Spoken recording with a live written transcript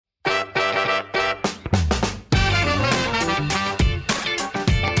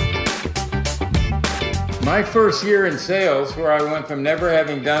My first year in sales, where I went from never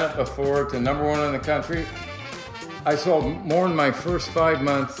having done it before to number one in the country, I sold more in my first 5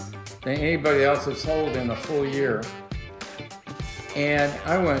 months than anybody else had sold in a full year. And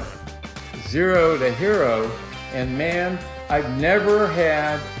I went zero to hero, and man, I've never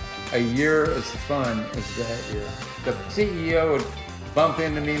had a year as fun as that year. The CEO would bump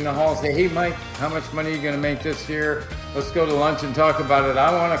into me in the hall and say, "Hey Mike, how much money are you going to make this year? Let's go to lunch and talk about it.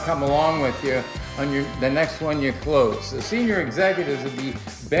 I want to come along with you on the next one you close." The senior executives would be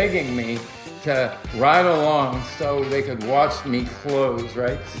begging me to ride along so they could watch me close,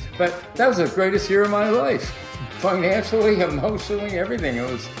 right? But that was the greatest year of my life. Financially, emotionally, everything. It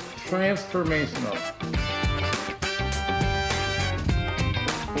was transformational.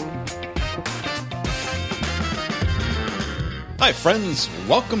 Hi, friends.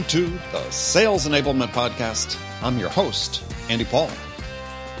 Welcome to the Sales Enablement Podcast. I'm your host, Andy Paul.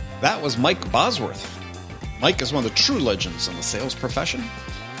 That was Mike Bosworth. Mike is one of the true legends in the sales profession.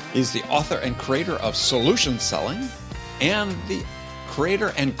 He's the author and creator of Solution Selling and the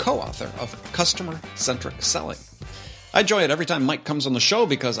creator and co-author of Customer-Centric Selling. I enjoy it every time Mike comes on the show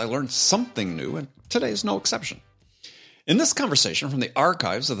because I learn something new, and today is no exception. In this conversation from the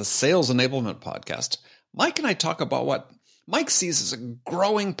archives of the Sales Enablement Podcast, Mike and I talk about what Mike sees as a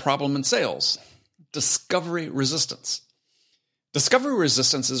growing problem in sales: discovery resistance. Discovery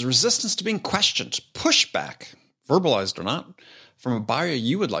resistance is resistance to being questioned, pushback, verbalized or not, from a buyer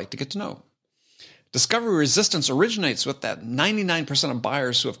you would like to get to know. Discovery resistance originates with that 99% of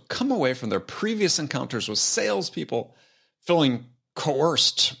buyers who have come away from their previous encounters with salespeople feeling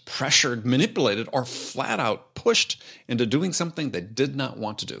coerced, pressured, manipulated, or flat out pushed into doing something they did not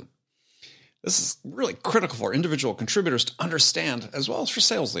want to do. This is really critical for individual contributors to understand, as well as for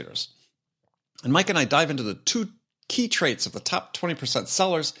sales leaders. And Mike and I dive into the two key traits of the top 20%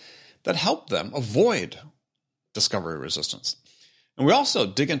 sellers that help them avoid discovery resistance. And we also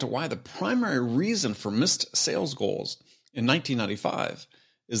dig into why the primary reason for missed sales goals in 1995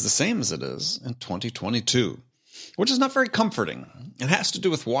 is the same as it is in 2022, which is not very comforting. It has to do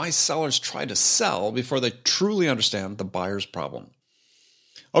with why sellers try to sell before they truly understand the buyer's problem.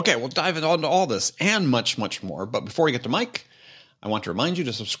 Okay, we'll dive into all this and much, much more. But before we get to Mike, I want to remind you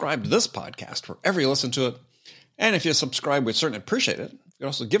to subscribe to this podcast wherever you listen to it. And if you subscribe, we'd certainly appreciate it. You can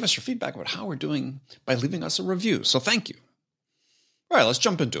also give us your feedback about how we're doing by leaving us a review. So thank you. All right, let's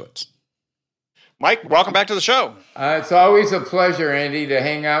jump into it. Mike, welcome back to the show. It's always a pleasure, Andy, to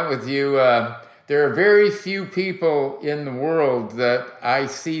hang out with you. There are very few people in the world that I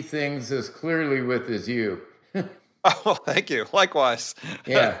see things as clearly with as you. Oh, thank you. Likewise.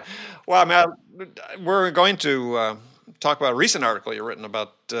 Yeah. Well, we're going to talk about a recent article you've written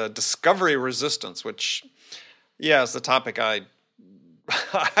about discovery resistance, which, is the topic I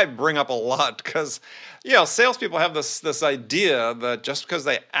bring up a lot because, salespeople have this idea that just because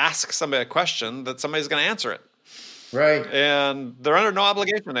they ask somebody a question, that somebody's going to answer it. Right. And they're under no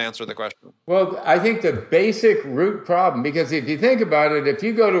obligation to answer the question. Well, I think the basic root problem, because if you think about it, if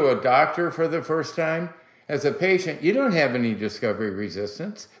you go to a doctor for the first time, as a patient, you don't have any discovery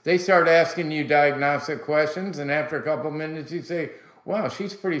resistance. They start asking you diagnostic questions, and after a couple minutes, you say, "Wow,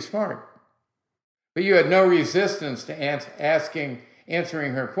 she's pretty smart." But you had no resistance to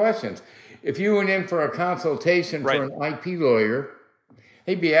answering her questions. If you went in for a consultation for an IP lawyer,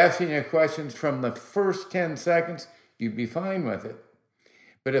 he'd be asking you questions from the first 10 seconds, you'd be fine with it.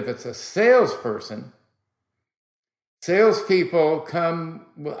 But if it's a salesperson, salespeople come,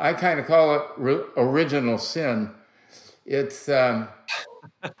 I kind of call it original sin. It's the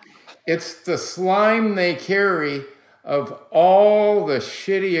slime they carry of all the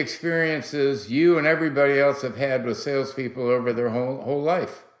shitty experiences you and everybody else have had with salespeople over their whole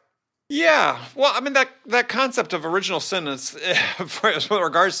life. Yeah. Well, that concept of original sin is, with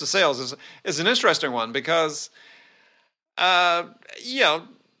regards to sales is an interesting one because,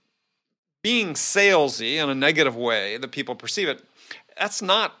 being salesy in a negative way that people perceive it,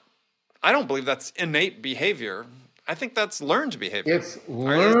 I don't believe that's innate behavior. I think that's learned behavior. It's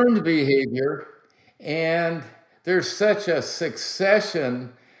learned behavior, and there's such a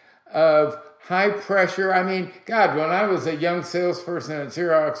succession of high pressure. God, when I was a young salesperson at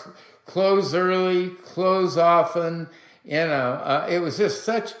Xerox, close early, close often, it was just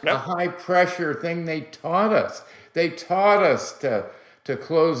such a high pressure thing they taught us. They taught us to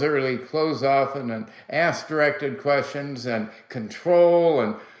close early, close often, and ask directed questions and control.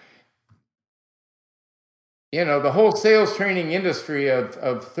 And, the whole sales training industry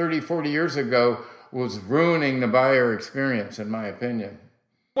of 30, 40 years ago was ruining the buyer experience, in my opinion.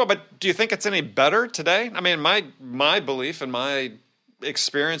 Well, but do you think it's any better today? My belief and my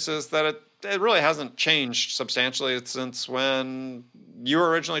experience is that it really hasn't changed substantially since when you were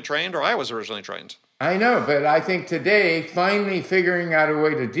originally trained or I was originally trained. I know, but I think today, finally figuring out a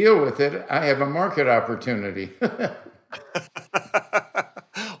way to deal with it, I have a market opportunity.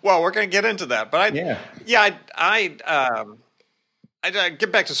 Well, we're going to get into that, but I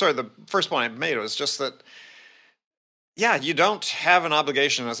get back to sort of the first point I made. It was just that, yeah, you don't have an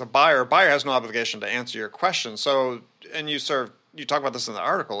obligation as a buyer. A buyer has no obligation to answer your question. So, and you talk about this in the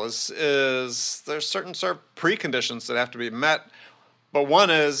article, is there's certain sort of preconditions that have to be met. But one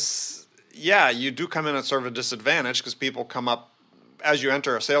is, yeah, you do come in at sort of a disadvantage because people come up as you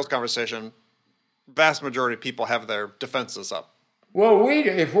enter a sales conversation. Vast majority of people have their defenses up. Well,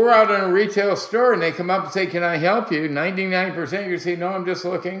 if we're out in a retail store and they come up and say, "Can I help you?" 99% you say, "No, I'm just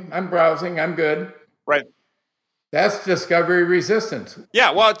looking. I'm browsing. I'm good." Right. That's discovery resistance.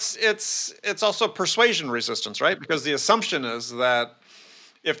 Yeah, well, it's also persuasion resistance, right? Because the assumption is that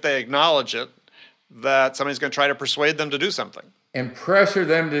if they acknowledge it, that somebody's going to try to persuade them to do something and pressure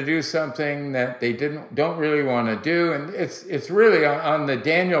them to do something that they don't really want to do. And it's really on the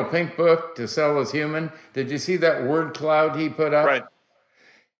Daniel Pink book, To Sell is Human. Did you see that word cloud he put up? Right.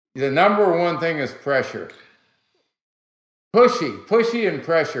 The number one thing is pressure. Pushy and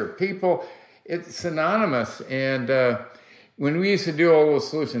pressure. People, it's synonymous. And when we used to do all those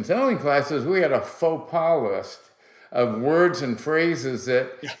solution selling classes, we had a faux pas list of words and phrases that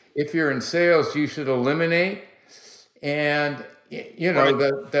if you're in sales, you should eliminate. And right.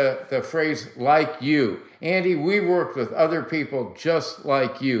 the phrase "like you," Andy, we worked with other people just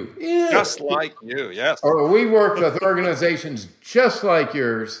like you. Just like you, yes. Or we worked with organizations just like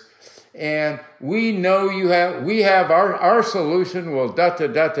yours, and we know we have our solution will da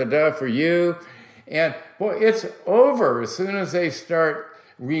for you. And boy, it's over as soon as they start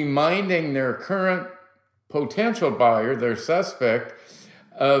reminding their current potential buyer, their suspect,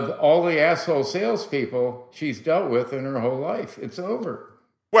 of all the asshole salespeople she's dealt with in her whole life. It's over.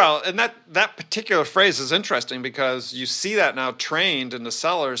 Well, and that particular phrase is interesting because you see that now trained in the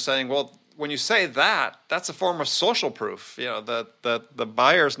sellers saying, well, when you say that, that's a form of social proof, that the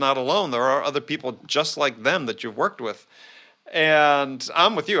buyer's not alone. There are other people just like them that you've worked with. And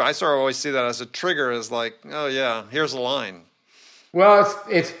I'm with you. I sort of always see that as a trigger, as like, oh yeah, here's a line. Well,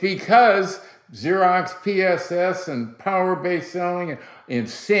 it's because Xerox, PSS, and power-based selling, and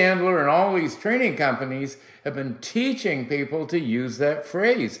Sandler, and all these training companies have been teaching people to use that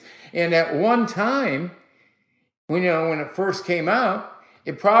phrase. And at one time, when it first came out,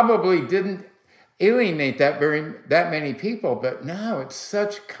 it probably didn't alienate that many people. But now it's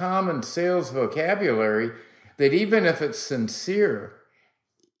such common sales vocabulary that even if it's sincere,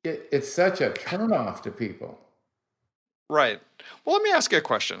 it's such a turnoff to people. Right. Well, let me ask you a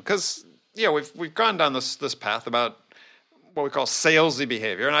question, because we've gone down this path about what we call salesy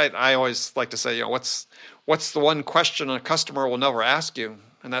behavior, and I always like to say, what's the one question a customer will never ask you,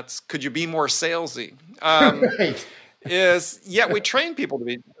 and that's, could you be more salesy? Right. We train people to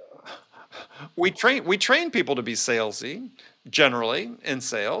be salesy generally in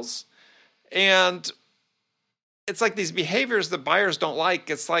sales, and it's like these behaviors that buyers don't like.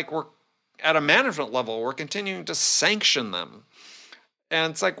 It's like we're at a management level, we're continuing to sanction them.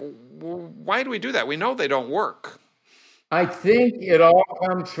 And it's like, why do we do that? We know they don't work. I think it all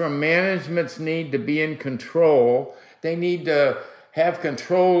comes from management's need to be in control. They need to have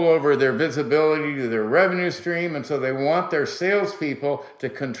control over their visibility to their revenue stream. And so they want their salespeople to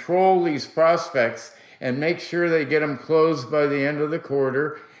control these prospects and make sure they get them closed by the end of the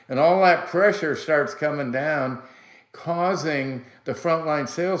quarter. And all that pressure starts coming down, causing the frontline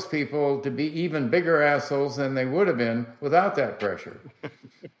salespeople to be even bigger assholes than they would have been without that pressure.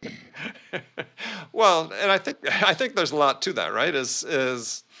 Well, and I think there's a lot to that, right? All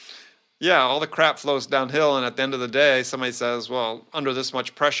the crap flows downhill, and at the end of the day, somebody says, well, under this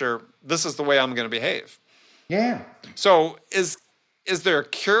much pressure, this is the way I'm going to behave. Yeah. So is there a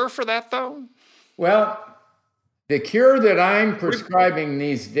cure for that, though? Well, the cure that I'm prescribing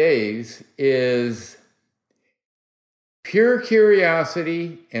these days is pure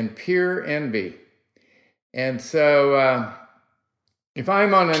curiosity and pure envy. And so if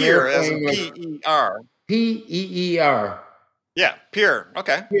I'm on an airplane with P-E-E-R. P-E-E-R. Yeah, pure.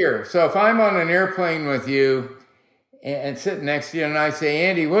 Okay. Pure. So if I'm on an airplane with you and sitting next to you and I say,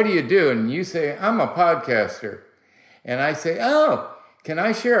 Andy, what do you do? And you say, I'm a podcaster. And I say, oh, can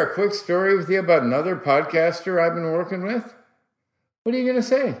I share a quick story with you about another podcaster I've been working with? What are you going to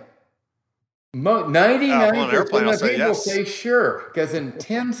say? 99% of people say sure, because in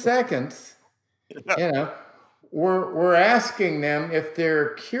 10 seconds, we're asking them if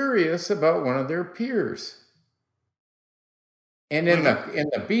they're curious about one of their peers. And in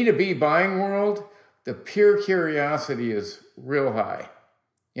the B2B buying world, the pure curiosity is real high.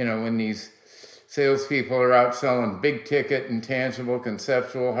 When these salespeople are out selling big ticket, intangible,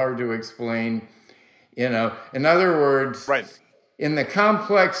 conceptual, hard to explain. In other words, right. In the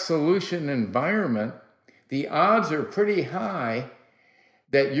complex solution environment, the odds are pretty high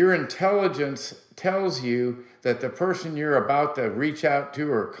that your intelligence tells you that the person you're about to reach out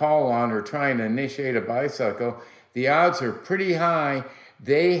to or call on or trying to initiate a buy cycle, the odds are pretty high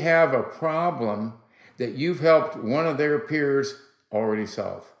they have a problem that you've helped one of their peers already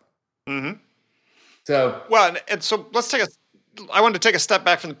solve. Mm-hmm. So, well, and so I wanted to take a step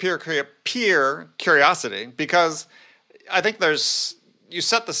back from the peer curiosity, because I think you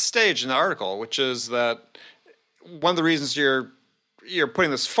set the stage in the article, which is that one of the reasons you're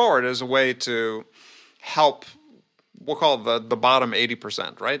putting this forward as a way to help, we'll call it the bottom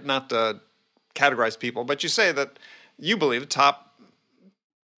 80%, right? Not to categorize people, but you say that you believe the top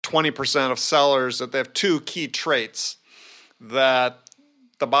 20% of sellers, that they have two key traits that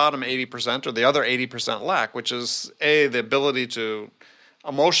the bottom 80% or the other 80% lack, which is A, the ability to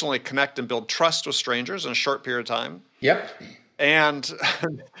emotionally connect and build trust with strangers in a short period of time. Yep. And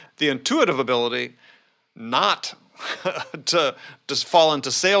the intuitive ability not to just fall into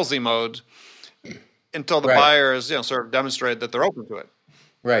salesy mode until the buyer is, sort of demonstrated that they're open to it.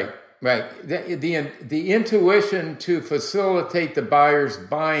 Right. The intuition to facilitate the buyer's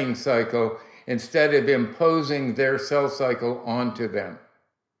buying cycle instead of imposing their sales cycle onto them.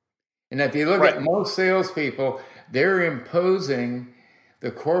 And if you look at most salespeople, they're imposing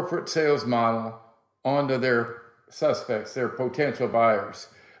the corporate sales model onto their suspects, their potential buyers.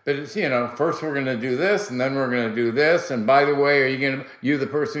 But it's, first we're going to do this, and then we're going to do this. And by the way, you're the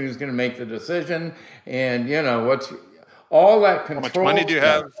person who's going to make the decision? And, what's all that control. How much money do you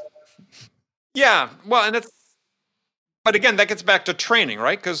have? Yeah, well, but again, that gets back to training,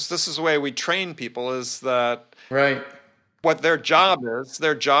 right? Because this is the way we train people, is that what their job is.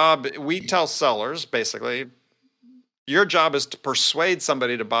 We tell sellers, basically, your job is to persuade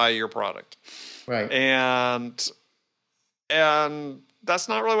somebody to buy your product. Right. And that's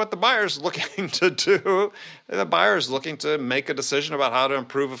not really what the buyer's looking to do. The buyer's looking to make a decision about how to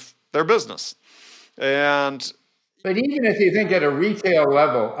improve their business. But even if you think at a retail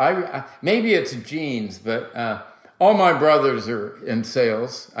level, maybe it's genes, but all my brothers are in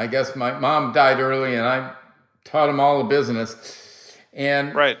sales. I guess my mom died early, and I taught them all the business.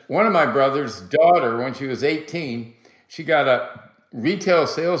 And one of my brother's daughter, when she was 18, she got a retail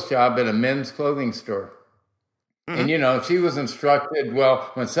sales job at a men's clothing store. Mm-hmm. And, she was instructed, well,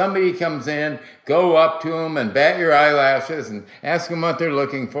 when somebody comes in, go up to them and bat your eyelashes and ask them what they're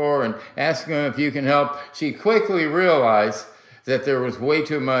looking for and ask them if you can help. She quickly realized that there was way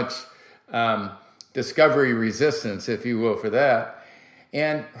too much discovery resistance, if you will, for that.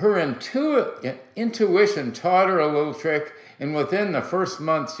 And her intuition taught her a little trick. And within the first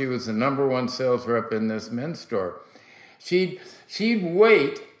month, she was the number one sales rep in this men's store. She'd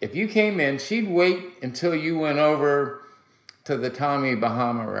wait. If you came in, she'd wait until you went over to the Tommy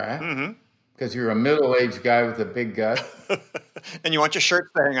Bahama rack, because you're a middle-aged guy with a big gut. And you want your shirts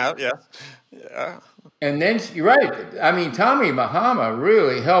to hang out, yeah. And then, you're right. I mean, Tommy Bahama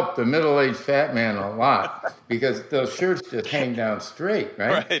really helped the middle-aged fat man a lot, because those shirts just hang down straight,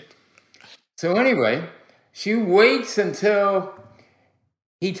 right? Right. So anyway, she waits until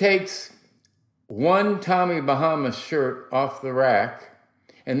he takes one Tommy Bahama shirt off the rack,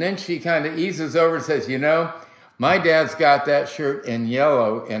 and then she kind of eases over and says, my dad's got that shirt in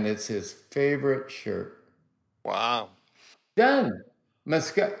yellow, and it's his favorite shirt. Wow. Done. Now,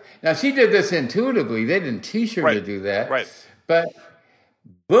 she did this intuitively. They didn't teach her to do that. Right. But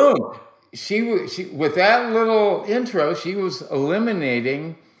boom, she with that little intro, she was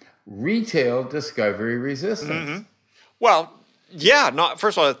eliminating retail discovery resistance. Mm-hmm. Well, yeah.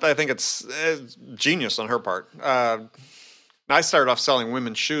 First of all, I think it's genius on her part. I started off selling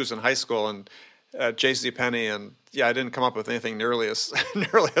women's shoes in high school and JCPenney, and I didn't come up with anything nearly as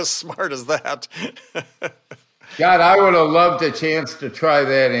smart as that. God, I would have loved a chance to try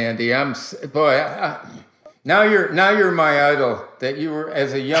that, Andy. Now you're my idol. That you were,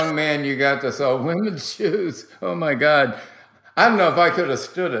 as a young man, you got to sell women's shoes. Oh my God, I don't know if I could have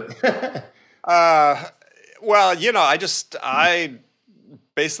stood it. Well, I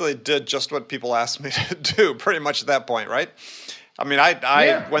basically did just what people asked me to do, pretty much at that point, right? I mean,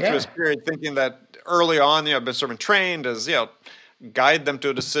 I went through this period thinking that early on, I've been sort of trained as, guide them to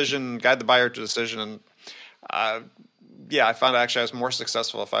a decision, guide the buyer to a decision, and I found actually I was more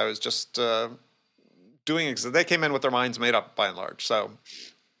successful if I was just doing it. They came in with their minds made up by and large. So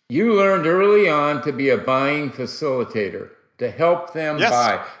you learned early on to be a buying facilitator, to help them Yes.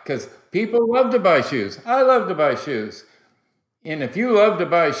 buy. Because people love to buy shoes. I love to buy shoes. And if you love to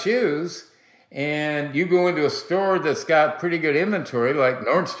buy shoes and you go into a store that's got pretty good inventory, like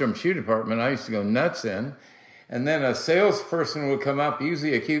Nordstrom Shoe Department, I used to go nuts in, and then a salesperson would come up,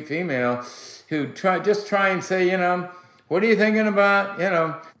 usually a cute female, who'd try and say, what are you thinking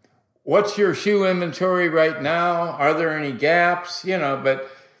about? What's your shoe inventory right now? Are there any gaps? But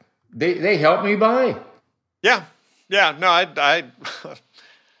they help me buy. Yeah. No, I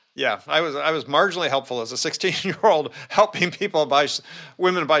was marginally helpful as a 16-year-old helping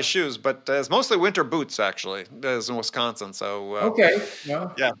women buy shoes, but it's mostly winter boots actually, as in Wisconsin. So okay,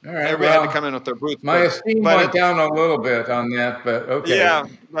 well, yeah, all right. Everybody had to come in with their boots. My esteem went down a little bit on that, but okay. Yeah,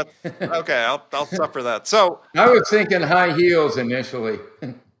 but okay, I'll suffer that. So I was thinking high heels initially.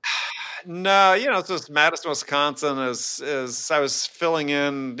 No, it's just Madison, Wisconsin is I was filling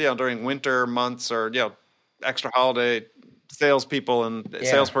in, during winter months or extra holiday salespeople and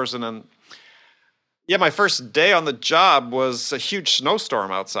salesperson, and my first day on the job was a huge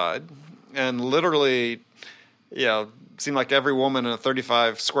snowstorm outside, and literally, seemed like every woman in a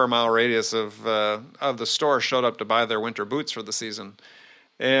 35 square mile radius of the store showed up to buy their winter boots for the season,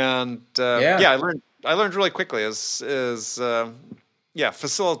 and I learned really quickly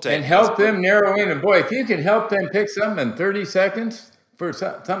facilitate. And help them narrow in. And boy, if you can help them pick something in 30 seconds for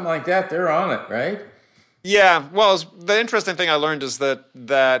something like that, they're on it, right? Yeah. Well, the interesting thing I learned is that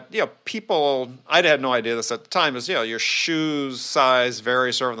people, I had no idea this at the time, is, your shoe size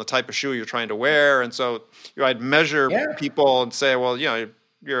varies sort of on the type of shoe you're trying to wear. And so, I'd measure people and say, well,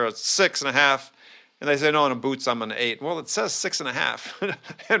 you're a 6.5. And they say, no, in boots, I'm an 8. Well, it says 6.5.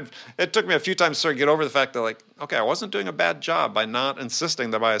 And it took me a few times to sort of get over the fact that, okay, I wasn't doing a bad job by not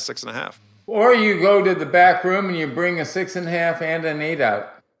insisting that I buy a 6.5. Or you go to the back room and you bring a 6.5 and an 8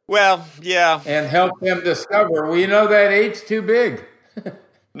 out. Well, yeah. And help them discover, that 8's too big.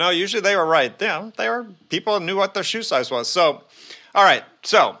 No, usually they were right. People knew what their shoe size was. So, all right.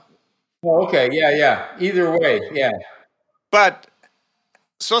 So. Oh, okay. Yeah. Either way. Yeah. But,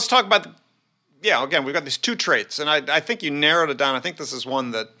 so let's talk about again, we've got these two traits, and I think you narrowed it down. I think this is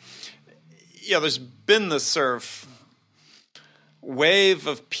one that, there's been this sort of wave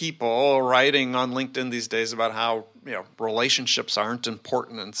of people writing on LinkedIn these days about how, relationships aren't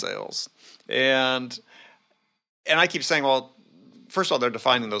important in sales. And I keep saying, well, first of all, they're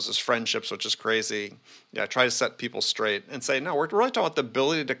defining those as friendships, which is crazy. Try to set people straight and say, no, we're really talking about the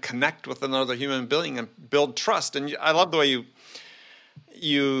ability to connect with another human being and build trust. And I love the way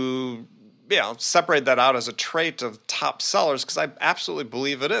you separate that out as a trait of top sellers, because I absolutely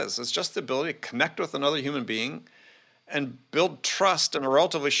believe it is. It's just the ability to connect with another human being and build trust in a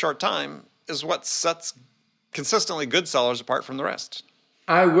relatively short time is what sets consistently good sellers apart from the rest.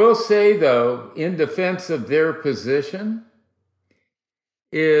 I will say, though, in defense of their position,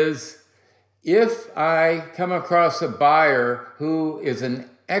 is if I come across a buyer who is an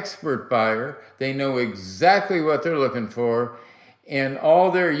expert buyer, they know exactly what they're looking for, and all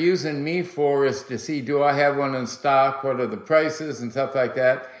they're using me for is to see, do I have one in stock? What are the prices and stuff like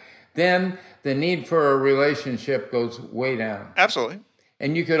that? Then the need for a relationship goes way down. Absolutely.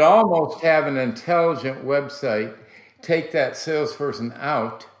 And you could almost have an intelligent website take that salesperson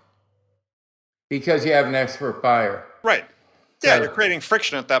out because you have an expert buyer. Right. Yeah, so, you're creating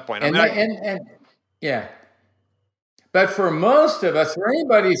friction at that point. Yeah. But for most of us, for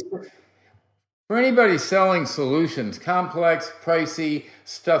anybody selling solutions, complex, pricey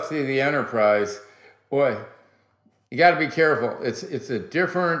stuff to the enterprise, boy, you got to be careful. It's a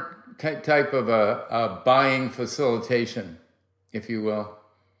different type of a buying facilitation, if you will,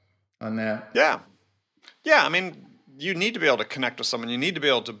 on that. Yeah. I mean, you need to be able to connect with someone. You need to be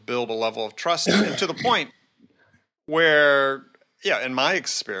able to build a level of trust and to the point where, in my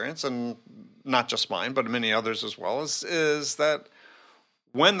experience, and not just mine, but many others as well, is that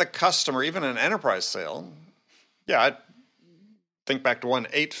when the customer, even an enterprise sale, I think back to one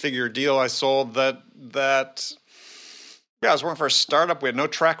 8-figure deal I sold that I was working for a startup. We had no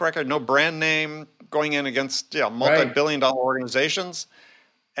track record, no brand name, going in against multi-billion-dollar organizations.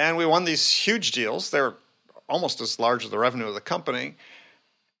 And we won these huge deals. They were almost as large as the revenue of the company.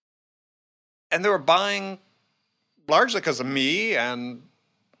 And they were buying largely because of me and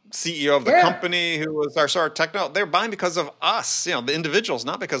CEO of the company who was our sort of techno. They were buying because of us, the individuals,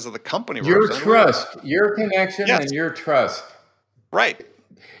 not because of the company. Your trust, your connection, and your trust. Right.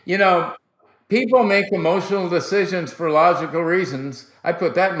 People make emotional decisions for logical reasons. I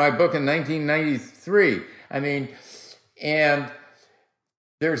put that in my book in 1993. I mean, and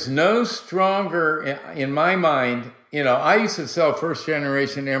there's no stronger, in my mind, I used to sell first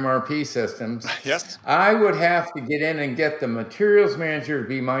generation MRP systems. Yes. I would have to get in and get the materials manager to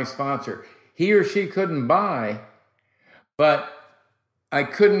be my sponsor. He or she couldn't buy, but I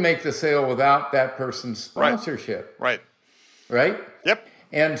couldn't make the sale without that person's sponsorship. Right. Right? Yep.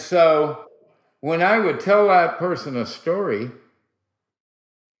 And so when I would tell that person a story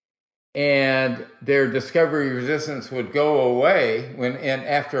and their discovery resistance would go away, and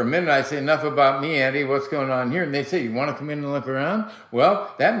after a minute I'd say, enough about me, Andy, what's going on here? And they'd say, you want to come in and look around?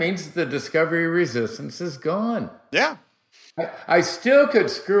 Well, that means the discovery resistance is gone. Yeah. I still could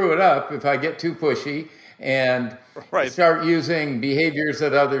screw it up if I get too pushy and start using behaviors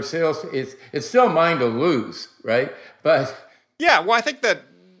that other sales, it's still mine to lose, right? But yeah, well, I think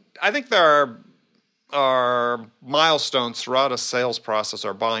there are milestones throughout a sales process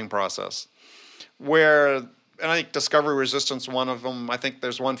or buying process where, and I think discovery resistance, one of them. I think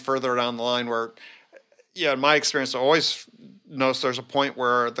there's one further down the line where, in my experience, I always notice there's a point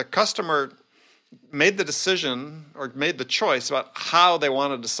where the customer made the decision or made the choice about how they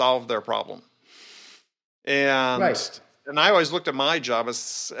wanted to solve their problem. And I always looked at my job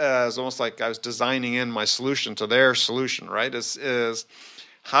as almost like I was designing in my solution to their solution, right? Is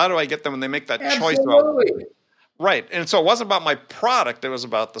how do I get them when they make that choice? Right. And so it wasn't about my product. It was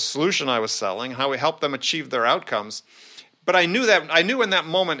about the solution I was selling, how we help them achieve their outcomes. But I knew when that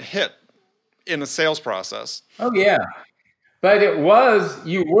moment hit in the sales process. Oh, yeah. But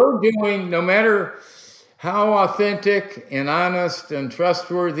you were doing, no matter how authentic and honest and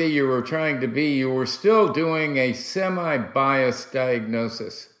trustworthy you were trying to be, you were still doing a semi-biased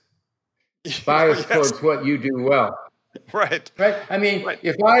diagnosis. Biased towards what you do well. Right. I mean,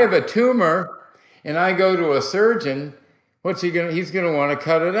 if I have a tumor and I go to a surgeon, he's going to want to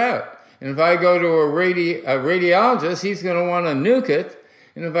cut it out. And if I go to a radiologist, he's going to want to nuke it.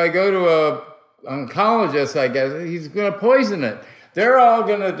 And if I go to an oncologist, I guess, he's going to poison it. They're all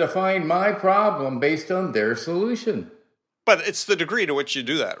going to define my problem based on their solution. But it's the degree to which you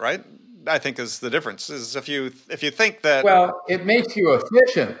do that, right? I think is the difference. Is if you think that... Well, it makes you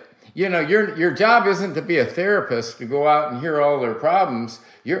efficient. Your job isn't to be a therapist, to go out and hear all their problems.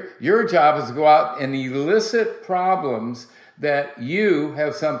 Your job is to go out and elicit problems that you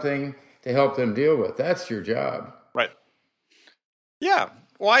have something to help them deal with. That's your job. Right. Yeah.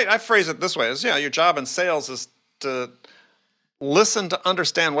 Well, I phrase it this way: is your job in sales is to listen to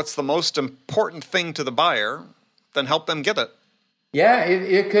understand what's the most important thing to the buyer, then help them get it. Yeah,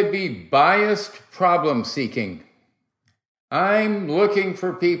 it could be biased problem seeking. I'm looking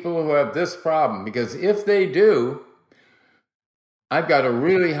for people who have this problem, because if they do, I've got a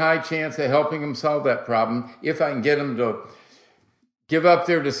really high chance of helping them solve that problem if I can get them to give up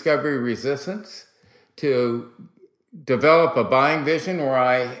their discovery resistance, to develop a buying vision where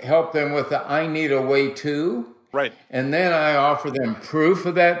I help them with the I need a way to. Right. And then I offer them proof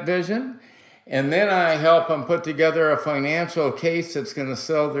of that vision. And then I help them put together a financial case that's going to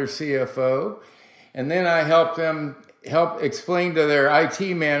sell their CFO. And then I help explain to their IT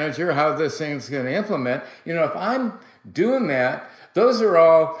manager how this thing's going to implement. If I'm doing that, those are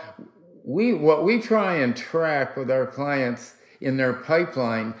all what we try and track with our clients in their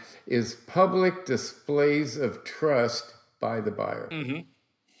pipeline is public displays of trust by the buyer. Mm-hmm.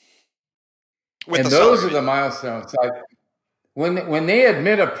 And those are the milestones. When they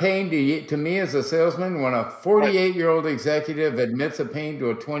admit a pain to me as a salesman, when a 48-year-old executive admits a pain to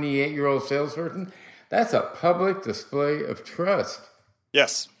a 28-year-old salesperson, that's a public display of trust.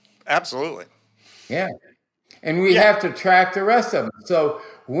 Yes, absolutely. Yeah. And we have to track the rest of them. So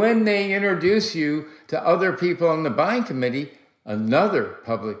when they introduce you to other people on the buying committee, another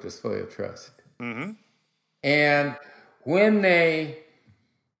public display of trust. Mm-hmm. And when they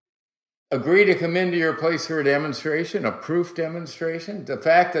agree to come into your place for a demonstration, a proof demonstration, the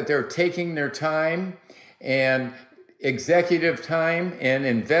fact that they're taking their time and executive time and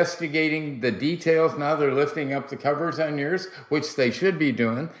investigating the details, now they're lifting up the covers on yours, which they should be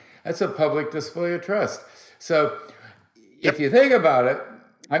doing, that's a public display of trust. So if you think about it,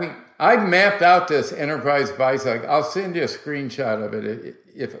 I mean, I've mapped out this enterprise buy cycle. I'll send you a screenshot of it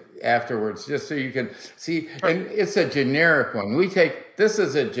if afterwards, just so you can see. And it's a generic one. This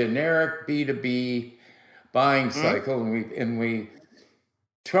is a generic B2B buying cycle, and we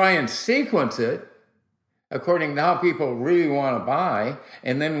try and sequence it according to how people really want to buy,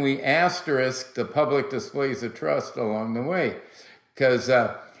 and then we asterisk the public displays of trust along the way, because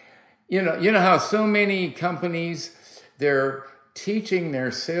you know how so many companies, they're teaching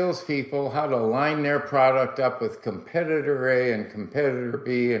their salespeople how to line their product up with competitor A and competitor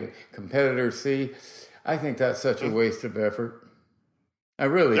B and competitor C. I think that's such a waste of effort. I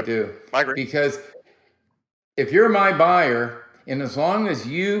really do. I agree. Because if you're my buyer, and as long as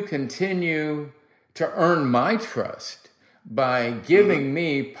you continue to earn my trust by giving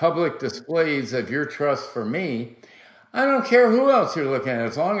me public displays of your trust for me, I don't care who else you're looking at.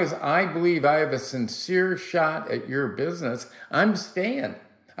 As long as I believe I have a sincere shot at your business, I'm staying.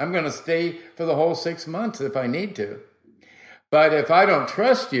 I'm going to stay for the whole 6 months if I need to. But if I don't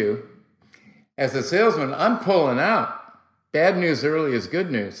trust you as a salesman, I'm pulling out. Bad news early is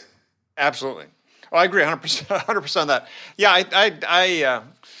good news. Absolutely. Well, I agree 100% on that. Yeah, I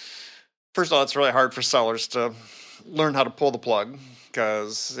first of all, it's really hard for sellers to learn how to pull the plug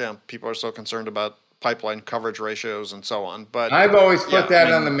because people are so concerned about pipeline coverage ratios and so on. But I've always put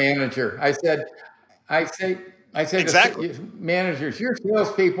that on the manager. I said exactly. To managers, your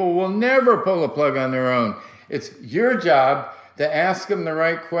salespeople will never pull a plug on their own. It's your job to ask them the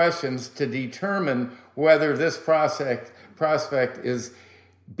right questions to determine whether this prospect is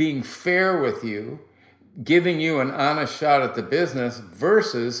being fair with you, giving you an honest shot at the business,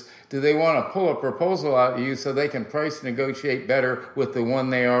 versus do they want to pull a proposal out of you so they can price negotiate better with the one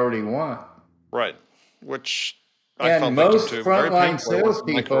they already want. Right. Which I felt most frontline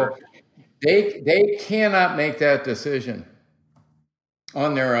salespeople, they cannot make that decision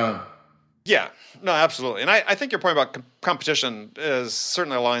on their own. Yeah, no, absolutely. And I think your point about competition is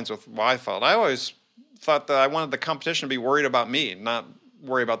certainly aligns with what I felt. I always thought that I wanted the competition to be worried about me, not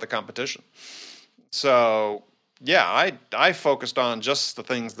worry about the competition. So, yeah, I focused on just the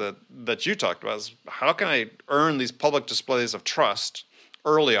things that you talked about. Is how can I earn these public displays of trust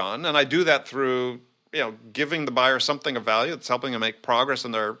early on? And I do that through, giving the buyer something of value that's helping them make progress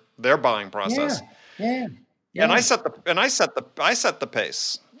in their buying process. Yeah. And I set the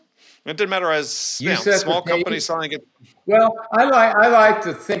pace. It didn't matter as small companies selling it. Well, I like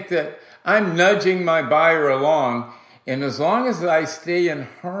to think that I'm nudging my buyer along, and as long as I stay in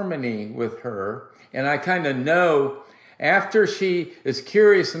harmony with her, and I kind of know after she is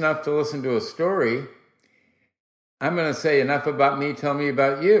curious enough to listen to a story, I'm going to say, enough about me, tell me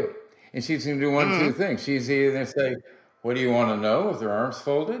about you. And she's going to do one of two things. She's either going to say, what do you want to know, with her arms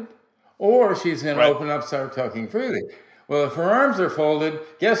folded? Or she's going to open up, start talking freely. Well, if her arms are folded,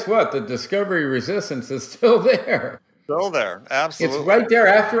 guess what? The discovery resistance is still there. Still there, absolutely. It's right there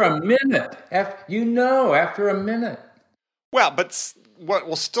after a minute. After a minute. Well, but what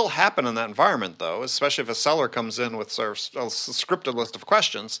will still happen in that environment, though, especially if a seller comes in with sort of a scripted list of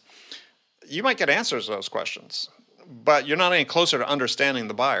questions, you might get answers to those questions, but you're not any closer to understanding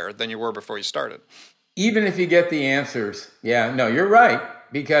the buyer than you were before you started. Even if you get the answers, you're right,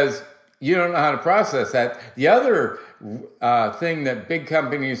 because you don't know how to process that. The other thing that big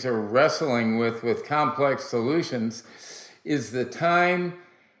companies are wrestling with complex solutions is the time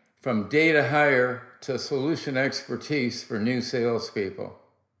from data hire to solution expertise for new salespeople.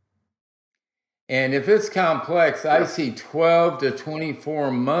 And if it's complex, I see 12 to 24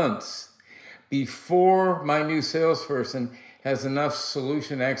 months before my new salesperson has enough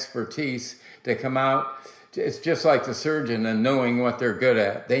solution expertise to come out. It's just like the surgeon and knowing what they're good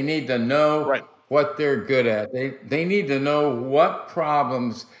at. They need to know what they're good at. They need to know what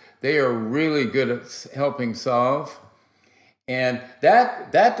problems they are really good at helping solve. And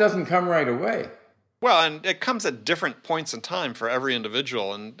that doesn't come right away. Well, and it comes at different points in time for every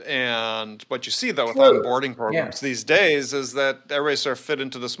individual. And what you see, though, with onboarding programs these days is that everybody sort of fit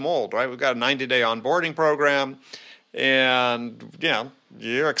into this mold, right? We've got a 90-day onboarding program, and,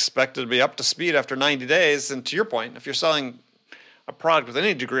 you're expected to be up to speed after 90 days. And to your point, if you're selling a product with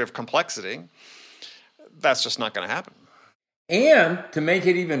any degree of complexity, that's just not going to happen. And to make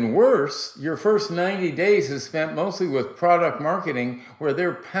it even worse, your first 90 days is spent mostly with product marketing, where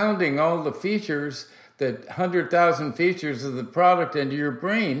they're pounding all the features, the 100,000 features of the product into your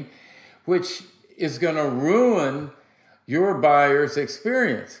brain, which is going to ruin your buyer's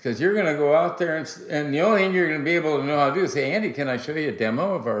experience, because you're going to go out there and the only thing you're going to be able to know how to do is say, Andy, can I show you a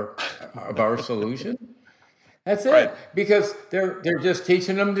demo of our solution? That's it. Right. Because they're just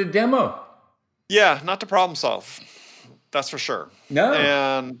teaching them to demo. Yeah, not to problem solve. That's for sure. No.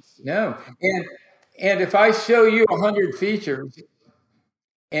 And if I show you 100 features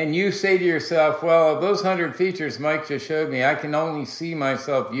and you say to yourself, well, of those 100 features Mike just showed me, I can only see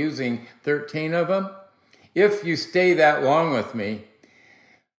myself using 13 of them. If you stay that long with me,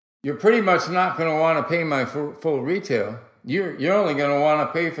 you're pretty much not going to want to pay my full retail. You're only going to want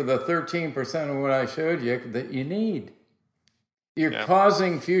to pay for the 13% of what I showed you that you need. You're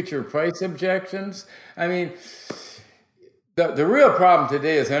causing future price objections. I mean, the real problem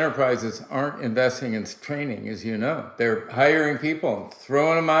today is enterprises aren't investing in training, as you know. They're hiring people and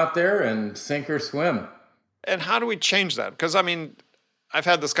throwing them out there and sink or swim. And how do we change that? Because, I mean, I've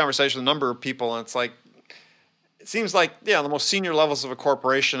had this conversation with a number of people, and it's like, it seems like, the most senior levels of a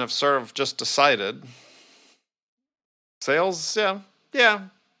corporation have sort of just decided sales,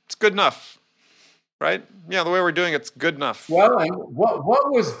 it's good enough, right? Yeah, the way we're doing it's good enough. Well, and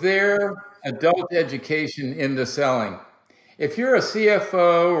what was their adult education into selling? If you're a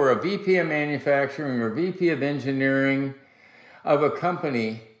CFO or a VP of manufacturing or VP of engineering of a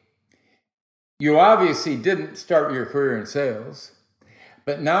company, you obviously didn't start your career in sales,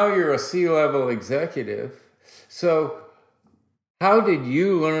 but now you're a C-level executive. So how did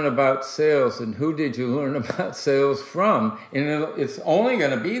you learn about sales, and who did you learn about sales from? And it's only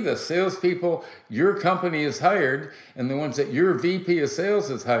going to be the salespeople your company has hired and the ones that your VP of sales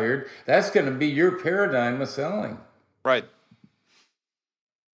has hired. That's going to be your paradigm of selling. Right.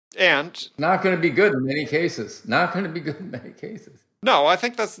 And not going to be good in many cases. Not going to be good in many cases. No, I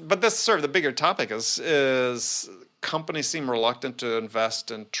think that's sort of the bigger topic is companies seem reluctant to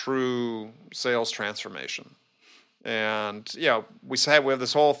invest in true sales transformation. And, we have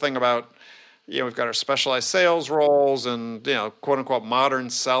this whole thing about, we've got our specialized sales roles and, quote unquote, modern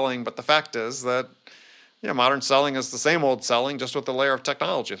selling. But the fact is that, modern selling is the same old selling, just with a layer of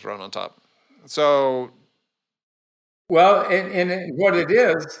technology thrown on top. So. Well, and what it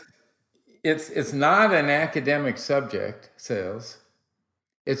is, it's not an academic subject, sales.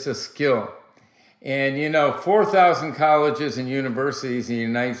 It's a skill. And, 4,000 colleges and universities in the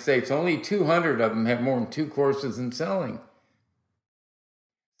United States, only 200 of them have more than 2 courses in selling.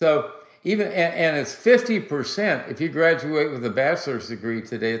 So and it's 50%. If you graduate with a bachelor's degree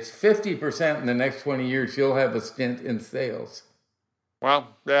today, it's 50% in the next 20 years, you'll have a stint in sales. Wow.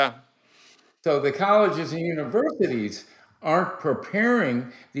 Yeah. So the colleges and universities aren't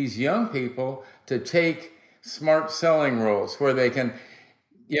preparing these young people to take smart selling roles where they can,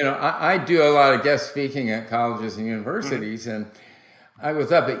 I do a lot of guest speaking at colleges and universities, and I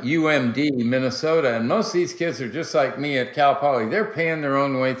was up at UMD, Minnesota, and most of these kids are just like me at Cal Poly. They're paying their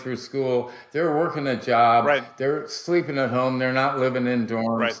own way through school. They're working a job. Right. They're sleeping at home. They're not living in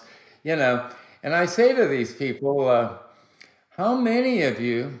dorms. Right. And I say to these people, how many of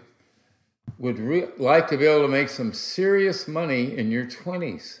you would like to be able to make some serious money in your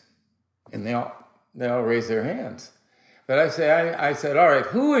 20s? And they all raise their hands. But I said, all right,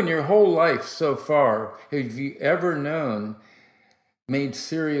 who in your whole life so far have you ever known made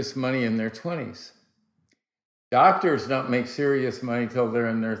serious money in their 20s? Doctors don't make serious money until they're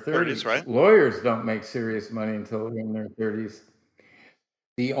in their 30s. Right? Lawyers don't make serious money until they're in their 30s.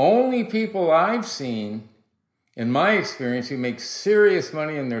 The only people I've seen, in my experience, who make serious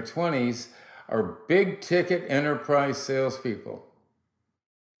money in their 20s are big ticket enterprise salespeople.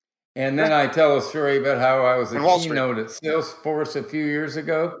 And then I tell a story about how I was a keynote at Salesforce a few years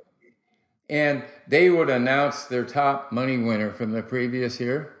ago, and they would announce their top money winner from the previous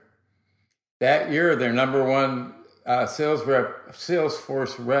year. That year, their number one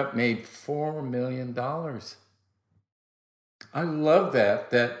Salesforce rep made $4 million. I love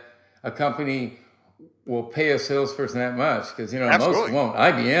that a company will pay a salesperson that much, because most won't.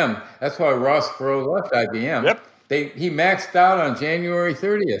 IBM. That's why Ross Perot left IBM. Yep. He maxed out on January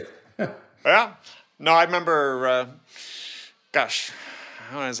 30th. Yeah. No, I remember. When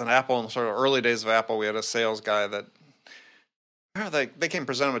I was in Apple, in the sort of early days of Apple, we had a sales guy that they came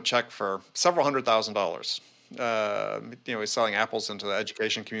present him a check for several $100,000. He's selling apples into the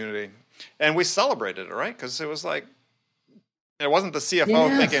education community, and we celebrated it, right? Because it was like, it wasn't the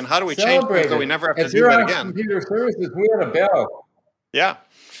CFO thinking, how do we change things so we never have to do that again? Computer services, we had a bell. Yeah.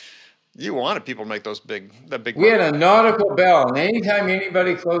 You wanted people to make that big. We had a nautical bell, and anytime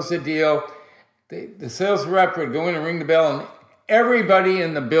anybody closed a deal, the sales rep would go in and ring the bell, and everybody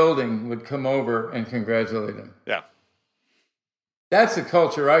in the building would come over and congratulate him. Yeah. That's the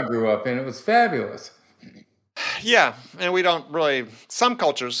culture I grew up in. It was fabulous. Yeah, and we don't really. Some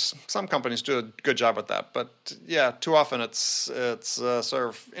companies do a good job with that, but yeah, too often it's sort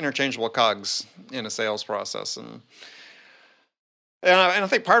of interchangeable cogs in a sales process, and I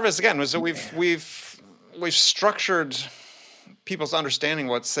think part of it is, again, was that we've structured people's understanding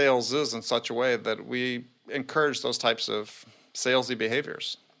what sales is in such a way that we encourage those types of salesy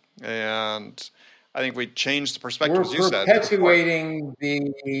behaviors, and I think we changed the perspective, as you said. We're perpetuating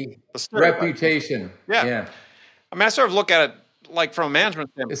the reputation. Yeah. I mean, I sort of look at it like from a management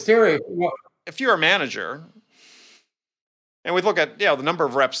standpoint. If you're a manager, and we look at the number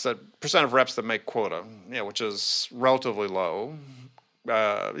of percent of reps that make quota, which is relatively low.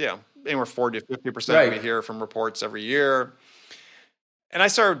 Anywhere 40 to 50% we hear from reports every year. And I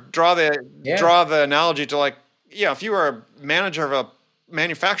sort of draw the analogy to, like, if you were a manager of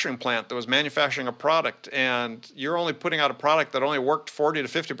manufacturing plant that was manufacturing a product and you're only putting out a product that only worked 40 to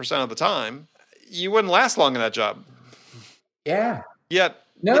 50% of the time, you wouldn't last long in that job. Yeah. Yet,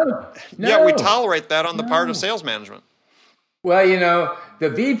 No. we tolerate that on the part of sales management. Well, the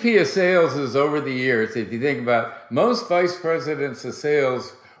VP of sales is over the years. If you think about most vice presidents of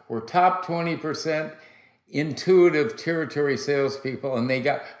sales were top 20% intuitive territory salespeople, and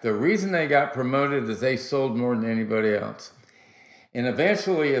the reason they got promoted is they sold more than anybody else. And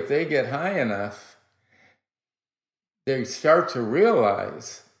eventually, if they get high enough, they start to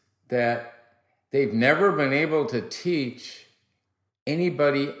realize that they've never been able to teach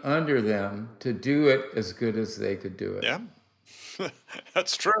anybody under them to do it as good as they could do it. Yeah,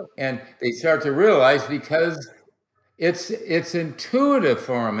 that's true. And they start to realize because it's intuitive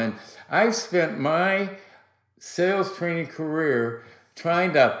for them. And I've spent my sales training career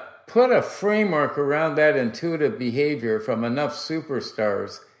trying to put a framework around that intuitive behavior from enough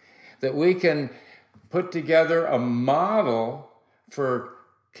superstars that we can put together a model for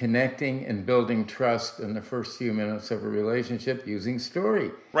connecting and building trust in the first few minutes of a relationship using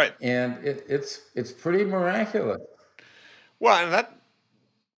story. Right. And it's pretty miraculous. Well, and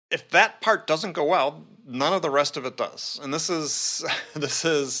if that part doesn't go well, none of the rest of it does. And this is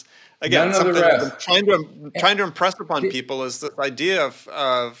again something I'm trying to impress upon people is this idea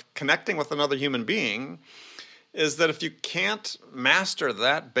of connecting with another human being is that if you can't master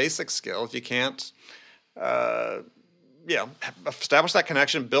that basic skill, if you can't establish that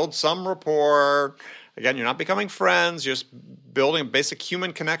connection, build some rapport. Again, you're not becoming friends, you're just building a basic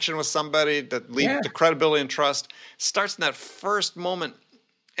human connection with somebody that leads to credibility and trust. Starts in that first moment.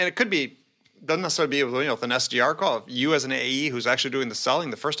 And it doesn't necessarily be with an SDR call. If you as an AE who's actually doing the selling,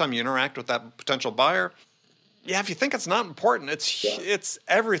 the first time you interact with that potential buyer, if you think it's not important, it's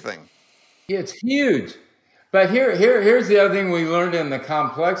everything. It's huge. But here's the other thing we learned in the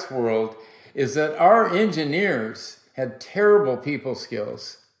complex world is that our engineers had terrible people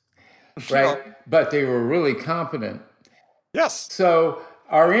skills, right? Yeah. But they were really competent. Yes. So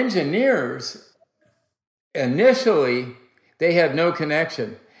our engineers, initially, they had no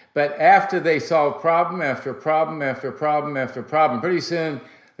connection. But after they solved problem after problem after problem after problem, pretty soon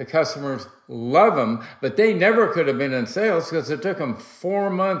the customers love them, but they never could have been in sales because it took them 4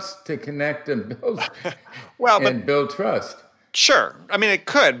 months to connect and build build trust. Sure. I mean, it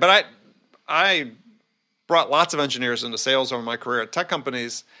could, but I brought lots of engineers into sales over my career at tech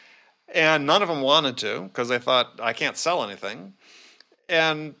companies, and none of them wanted to because they thought, I can't sell anything.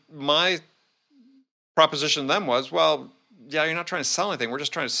 And my proposition to them was, well, yeah, you're not trying to sell anything. We're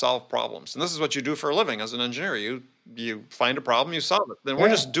just trying to solve problems. And this is what you do for a living as an engineer. You find a problem, you solve it. Then we're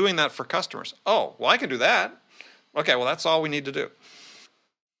just doing that for customers. Oh, well, I can do that. Okay, well, that's all we need to do.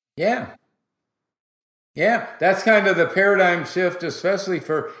 Yeah. Yeah, that's kind of the paradigm shift, especially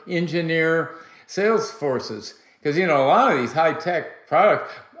for engineer sales forces. Because, a lot of these high-tech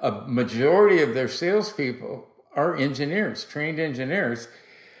products, a majority of their salespeople are engineers, trained engineers.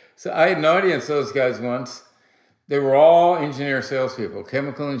 So I had an audience, those guys once. They were all engineer salespeople,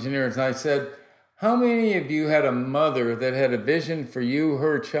 chemical engineers. And I said, how many of you had a mother that had a vision for you,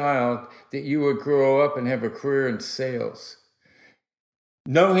 her child, that you would grow up and have a career in sales?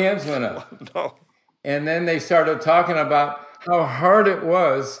 No hands went up. No. And then they started talking about how hard it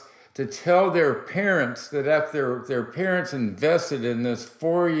was to tell their parents that after their parents invested in this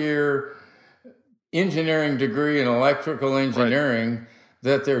 4-year engineering degree in electrical engineering,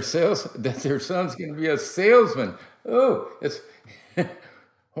 that their son's going to be a salesman. Oh,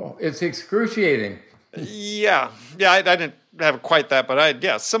 it's excruciating. Yeah, I didn't have quite that,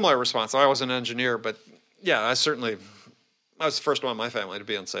 but similar response. I was an engineer, but I was the first one in my family to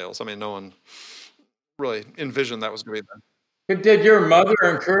be in sales. I mean, no one really envisioned that was going to be that. But did your mother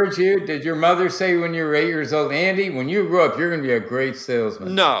encourage you? Did your mother say when you were 8 years old, Andy, when you grow up, you're going to be a great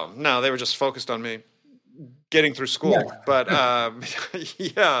salesman? No, they were just focused on me getting through school. Yeah. But I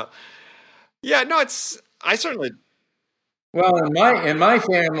certainly. Well, in my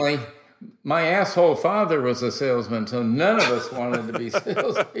family, my asshole father was a salesman, so none of us wanted to be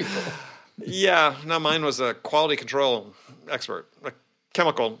salespeople. Yeah, no, mine was a quality control expert, a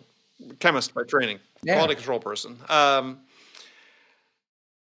chemist by training, quality control person. I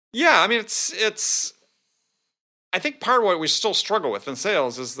mean, it's. I think part of what we still struggle with in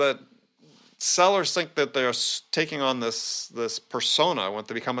sales is that sellers think that they're taking on this persona when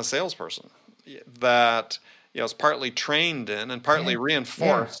they become a salesperson that is partly trained in and partly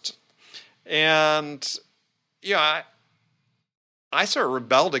reinforced. And I sort of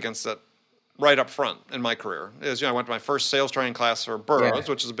rebelled against it right up front in my career. I went to my first sales training class for Burroughs,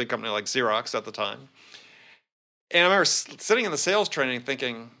 which is a big company like Xerox at the time. And I remember sitting in the sales training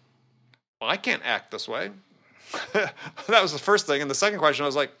thinking, well, I can't act this way. That was the first thing. And the second question, I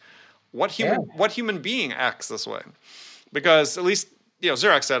was like, what human being acts this way? Because at least,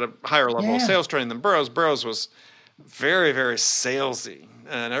 Xerox had a higher level of sales training than Burroughs. Burroughs was very, very salesy.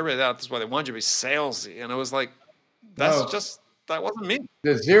 And everybody thought that's why they wanted you to be salesy. And it was like, that wasn't me.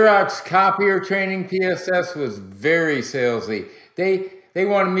 The Xerox copier training PSS was very salesy. They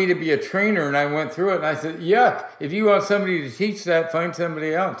wanted me to be a trainer, and I went through it, and I said, yuck, if you want somebody to teach that, find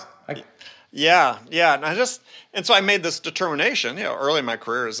somebody else. Yeah. And so I made this determination, early in my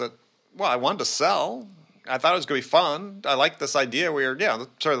career, is that, I wanted to sell. I thought it was going to be fun. I liked this idea. We were,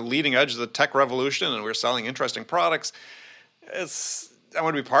 sort of the leading edge of the tech revolution, and we were selling interesting products. I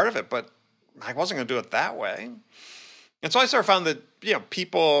want to be part of it, but I wasn't going to do it that way. And so I sort of found that,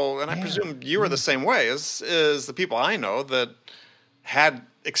 people, and I presume you were the same way, is the people I know that had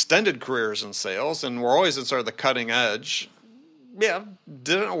extended careers in sales and were always in sort of the cutting edge, did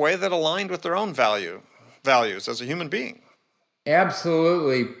it in a way that aligned with their own values as a human being.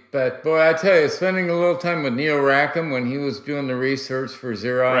 Absolutely. But boy, I tell you, spending a little time with Neil Rackham when he was doing the research for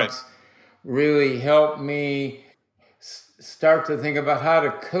Xerox really helped me start to think about how to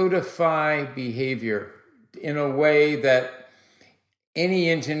codify behavior in a way that any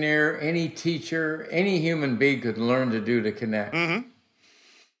engineer, any teacher, any human being could learn to do to connect. Mm-hmm.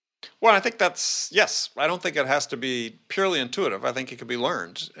 Well, I think I don't think it has to be purely intuitive. I think it could be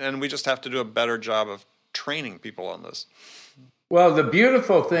learned. And we just have to do a better job of training people on this. Well, the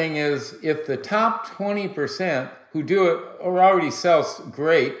beautiful thing is if the top 20% who do it or already sells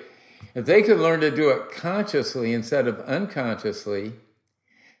great, if they could learn to do it consciously instead of unconsciously,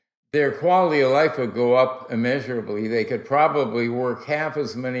 their quality of life would go up immeasurably. They could probably work half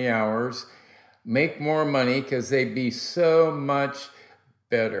as many hours, make more money because they'd be so much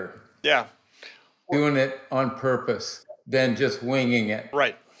better. Yeah. Doing it on purpose than just winging it.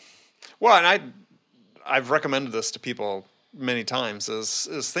 Right. Well, and I've recommended this to people many times is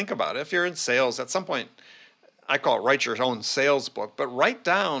think about it. If you're in sales, at some point, I call it write your own sales book, but write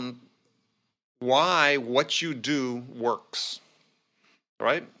down why what you do works,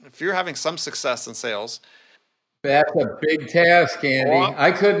 right? If you're having some success in sales. That's a big task, Andy. Well,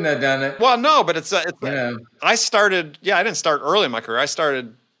 I couldn't have done it. Well, no, but it's I started, I didn't start early in my career. I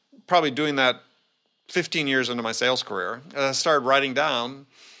started probably doing that 15 years into my sales career. I started writing down.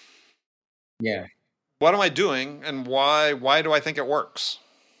 Yeah. What am I doing, and why do I think it works?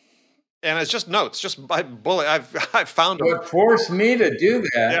 And it's just notes, just by bullet. I've found what forced me to do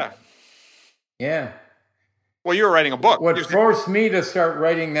that. Yeah. Well, you were writing a book. What forced me to start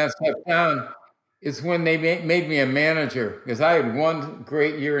writing that stuff down is when they made me a manager, because I had one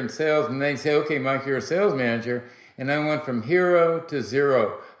great year in sales, and they say, "Okay, Mike, you're a sales manager," and I went from hero to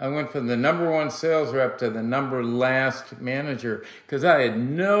zero. I went from the number one sales rep to the number last manager because I had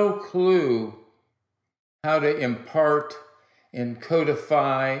no clue how to impart and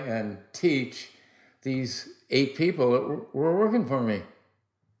codify and teach these 8 people that were working for me.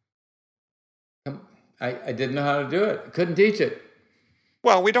 I didn't know how to do it. I couldn't teach it.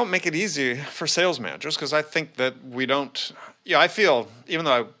 Well, we don't make it easy for sales managers because I think that we don't, I feel, even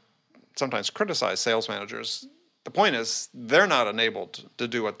though I sometimes criticize sales managers, the point is they're not enabled to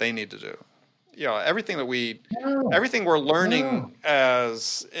do what they need to do. Everything we're learning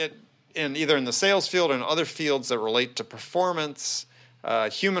in either in the sales field or in other fields that relate to performance,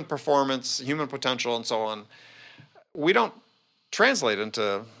 human potential, and so on, we don't translate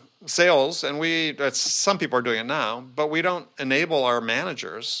into sales, and some people are doing it now, but we don't enable our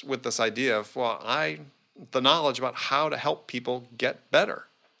managers with this idea of, the knowledge about how to help people get better.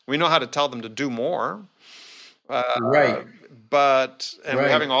 We know how to tell them to do more. Right. But we're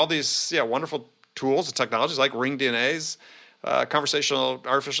having all these wonderful tools and technologies like Ring DNA's conversational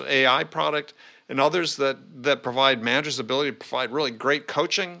artificial AI product, and others that provide managers the ability to provide really great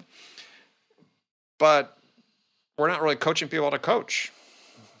coaching. But we're not really coaching people how to coach.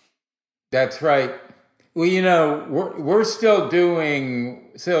 That's right. Well, we're still doing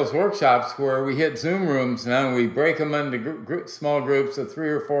sales workshops where we hit Zoom rooms now and we break them into small groups of 3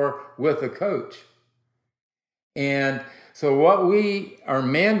 or 4 with a coach. And so what we are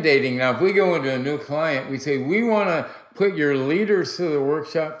mandating now, if we go into a new client, we say, we want to put your leaders through the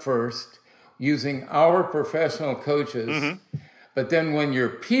workshop first using our professional coaches. Mm-hmm. But then when your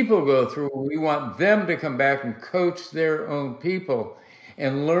people go through, we want them to come back and coach their own people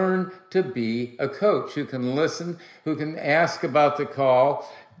and learn to be a coach who can listen, who can ask about the call.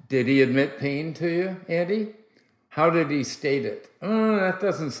 Did he admit pain to you, Andy? How did he state it? Oh, that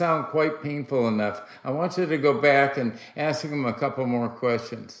doesn't sound quite painful enough. I want you to go back and ask him a couple more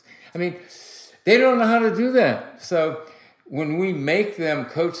questions. I mean, They don't know how to do that. So when we make them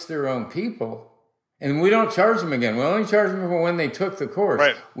coach their own people, and we don't charge them again, we only charge them for when they took the course.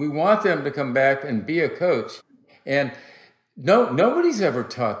 Right. We want them to come back and be a coach. And nobody's ever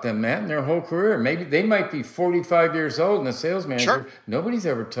taught them that in their whole career. Maybe they might be 45 years old and a sales manager. Sure. Nobody's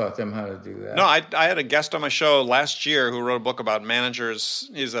ever taught them how to do that. No, I had a guest on my show last year who wrote a book about managers.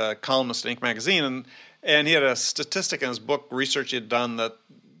 He's a columnist at Inc. magazine, and he had a statistic in his book, research he had done, that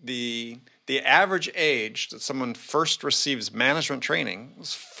the average age that someone first receives management training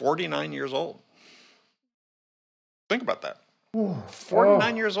was 49 years old. Think about that.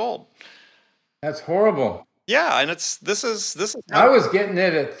 49 years old. That's horrible. Yeah, and this is. I was getting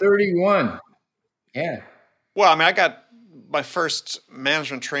it at 31. Yeah. Well, I mean, I got my first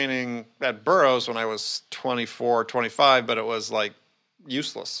management training at Burroughs when I was 24, 25, but it was like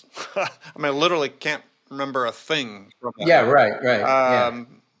useless. I mean, I literally can't remember a thing from that. Yeah, right.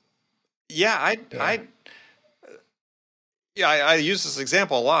 I use this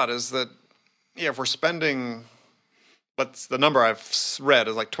example a lot, is that if we're spending, but the number I've read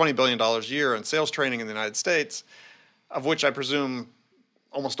is like $20 billion a year in sales training in the United States, of which I presume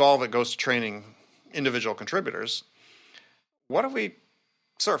almost all of it goes to training individual contributors. What if we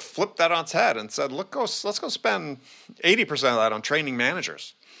sort of flipped that on its head and said, let's go spend 80% of that on training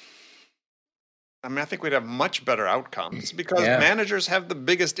managers? I mean, I think we'd have much better outcomes because managers have the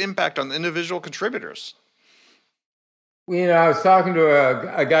biggest impact on individual contributors. I was talking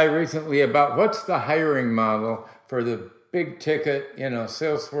to a guy recently about what's the hiring model for the big ticket,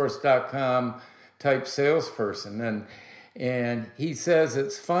 Salesforce.com type salesperson. And he says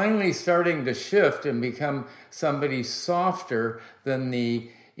it's finally starting to shift and become somebody softer than the,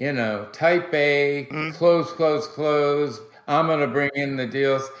 type A, close, I'm going to bring in the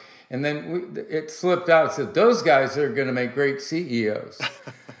deals. And then it slipped out. So those guys are going to make great CEOs.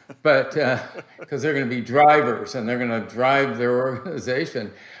 But because they're going to be drivers and they're going to drive their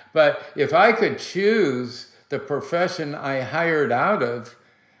organization. But if I could choose the profession I hired out of,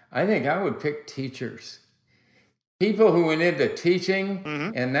 I think I would pick teachers. People who went into teaching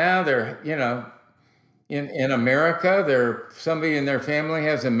and now they're, in America, somebody in their family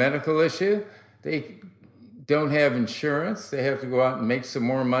has a medical issue. They don't have insurance. They have to go out and make some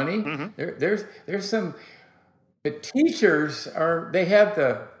more money. There's some, but teachers they have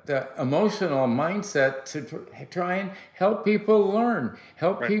the emotional mindset to try and help people learn,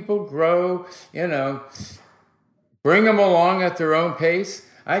 help people grow, bring them along at their own pace.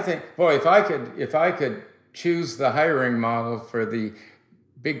 I think, boy, if I could choose the hiring model for the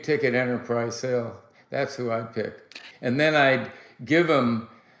big ticket enterprise sale, that's who I'd pick. And then I'd give them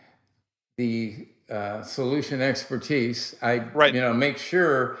the solution expertise. I'd make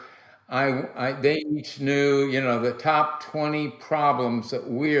sure they each knew, the top 20 problems that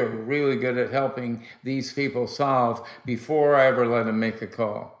we are really good at helping these people solve before I ever let them make a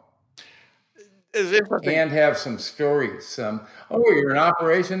call. And have some stories. You're an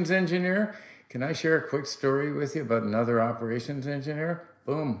operations engineer? Can I share a quick story with you about another operations engineer?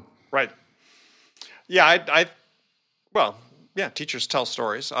 Boom. Right. Yeah, teachers tell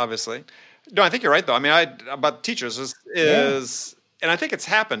stories, obviously. No, I think you're right, though. I mean, about teachers is and I think it's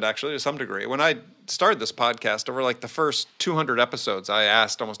happened, actually, to some degree. When I started this podcast, over like the first 200 episodes, I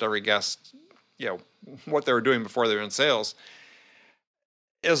asked almost every guest, what they were doing before they were in sales.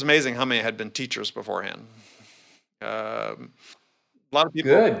 It was amazing how many had been teachers beforehand. A lot of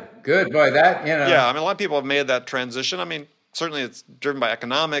people. Good. Boy, that, Yeah, I mean, a lot of people have made that transition. I mean, certainly it's driven by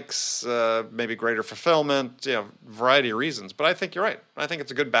economics, maybe greater fulfillment, variety of reasons. But I think you're right. I think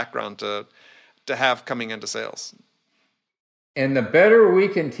it's a good background to have coming into sales. And the better we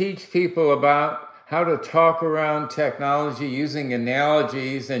can teach people about how to talk around technology using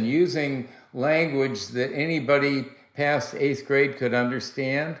analogies and using language that anybody past 8th grade could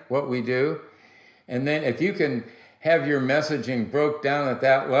understand what we do. And then if you can have your messaging broke down at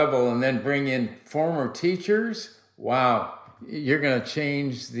that level and then bring in former teachers, wow, you're going to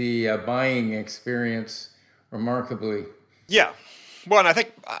change the buying experience remarkably. Yeah. Well, and I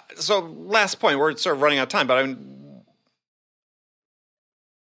think, so last point, we're sort of running out of time, but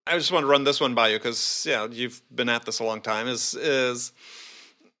I just want to run this one by you because, you've been at this a long time, is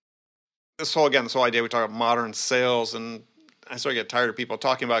this whole idea we talk about modern sales, and I sort of get tired of people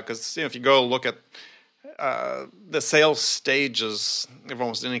talking about it because, if you go look at the sales stages of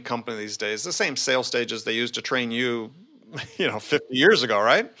almost any company these days, the same sales stages they used to train you, 50 years ago,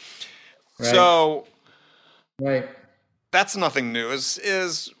 right? So that's nothing new.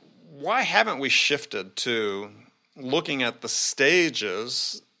 Is why haven't we shifted to looking at the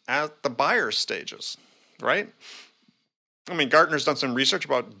stages at the buyer's stages, right? I mean, Gartner's done some research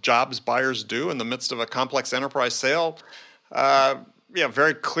about jobs buyers do in the midst of a complex enterprise sale.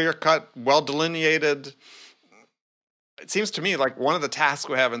 Very clear-cut, well-delineated. It seems to me like one of the tasks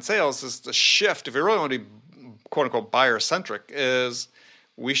we have in sales is the shift. If we really want to be quote-unquote buyer-centric, is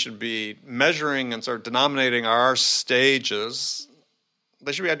we should be measuring and sort of denominating our stages.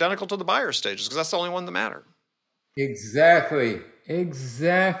 They should be identical to the buyer stages because that's the only one that matter. Exactly.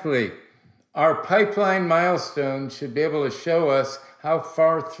 Our pipeline milestones should be able to show us how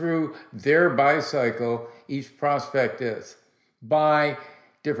far through their buy cycle each prospect is by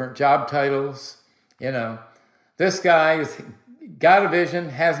different job titles. This guy's got a vision,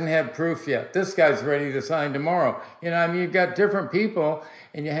 hasn't had proof yet. This guy's ready to sign tomorrow. You've got different people,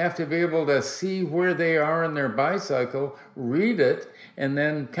 and you have to be able to see where they are in their buy cycle, read it, and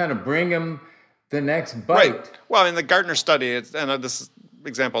then kind of bring them the next bite. Right. Well, in the Gartner study, and this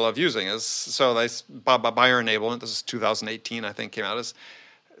example of using is, so buyer enablement, this is 2018, I think, came out, is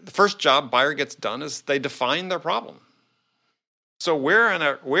the first job buyer gets done is they define their problem. So we're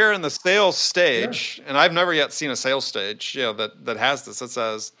in the sales stage, and I've never yet seen a sales stage, that has this. It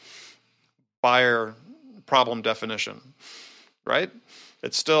says buyer problem definition, right?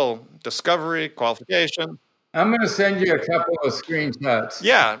 It's still discovery, qualification. I'm going to send you a couple of screenshots.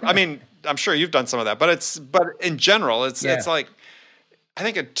 Yeah, I mean, I'm sure you've done some of that, but in general, it's like, I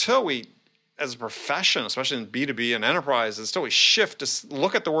think until we, as a profession, especially in B2B and enterprise, until we shift to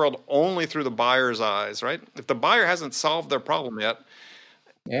look at the world only through the buyer's eyes, right? If the buyer hasn't solved their problem yet,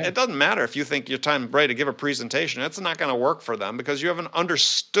 it doesn't matter if you think your time is ready to give a presentation. It's not going to work for them because you haven't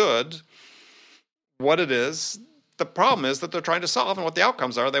understood what it is. The problem is that they're trying to solve and what the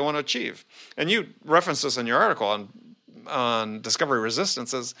outcomes are they want to achieve. And you referenced this in your article on discovery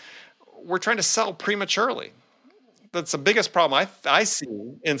resistance, is we're trying to sell prematurely. That's the biggest problem I see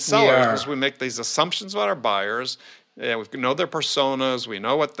in sellers, is we make these assumptions about our buyers. We know their personas, we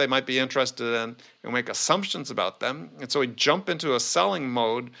know what they might be interested in, and we make assumptions about them. And so we jump into a selling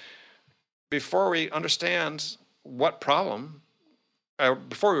mode before we understand what problem,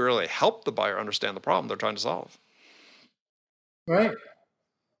 before we really help the buyer understand the problem they're trying to solve. Right.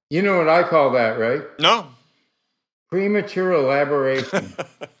 You know what I call that, right? No. Premature elaboration.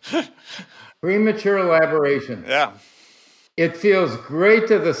 Premature elaboration. Yeah. It feels great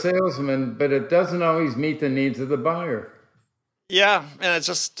to the salesman, but it doesn't always meet the needs of the buyer. Yeah, and it's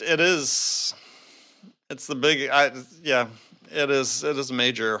the big, it is a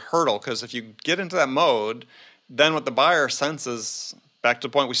major hurdle, because if you get into that mode, then what the buyer senses, back to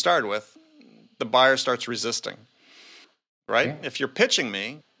the point we started with, the buyer starts resisting, right? Yeah. If you're pitching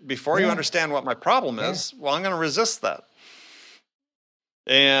me before you understand what my problem is, well, I'm going to resist that.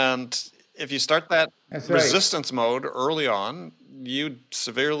 And if you start that resistance mode early on, you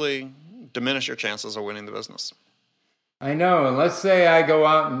severely diminish your chances of winning the business. I know. And let's say I go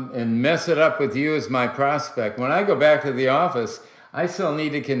out and mess it up with you as my prospect. When I go back to the office, I still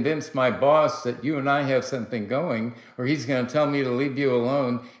need to convince my boss that you and I have something going, or he's going to tell me to leave you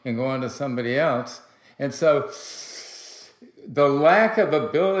alone and go on to somebody else. And so the lack of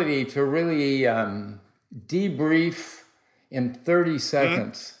ability to really debrief in 30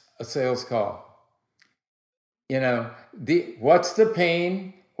 seconds a sales call. What's the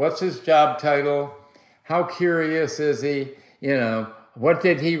pain? What's his job title? How curious is he? What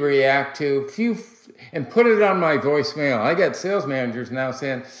did he react to? And put it on my voicemail. I got sales managers now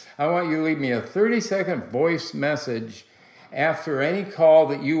saying, I want you to leave me a 30-second voice message after any call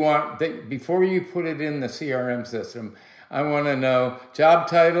that you want, before you put it in the CRM system. I want to know job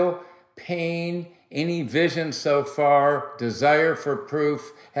title, pain, any vision so far, desire for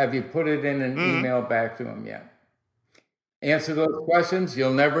proof. Have you put it in an email back to him yet? Answer those questions.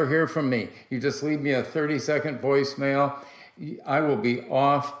 You'll never hear from me. You just leave me a 30-second voicemail. I will be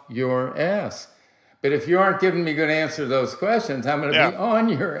off your ass. But if you aren't giving me good answer to those questions, I'm going to be on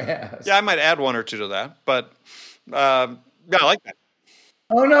your ass. Yeah, I might add one or two to that. But I like that.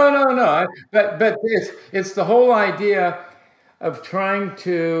 Oh, no. But it's the whole idea of trying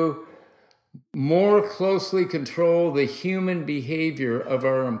to more closely control the human behavior of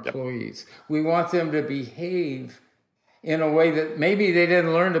our employees. We want them to behave in a way that maybe they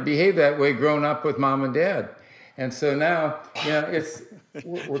didn't learn to behave that way growing up with mom and dad. And so now,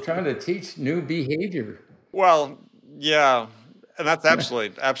 we're trying to teach new behavior. Well, yeah, and that's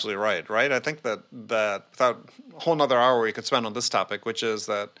absolutely right? I think that without a whole nother hour we could spend on this topic, which is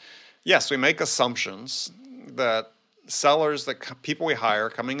that, yes, we make assumptions that sellers, that people we hire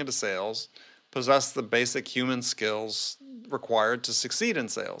coming into sales, possess the basic human skills required to succeed in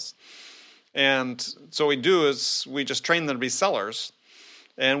sales. And so what we do is we just train them to be sellers,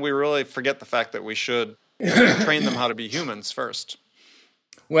 and we really forget the fact that we should train them how to be humans first.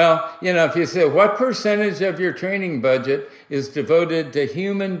 Well, if you say, what percentage of your training budget is devoted to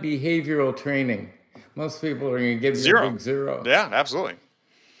human behavioral training? Most people are going to give you a big zero. Yeah, absolutely.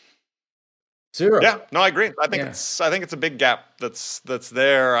 Zero. Yeah, no, I agree. I think it's a big gap that's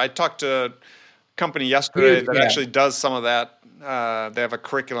there. I talked to a company yesterday that actually does some of that. They have a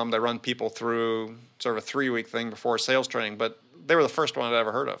curriculum. They run people through sort of a 3-week thing before sales training, but they were the first one I'd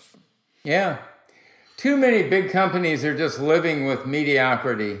ever heard of. Yeah. Too many big companies are just living with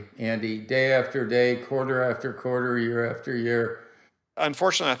mediocrity, Andy, day after day, quarter after quarter, year after year.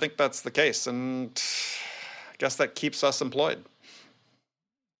 Unfortunately, I think that's the case, and I guess that keeps us employed,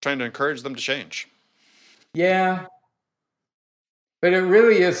 trying to encourage them to change. Yeah. But it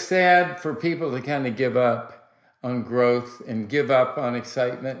really is sad for people to kind of give up on growth and give up on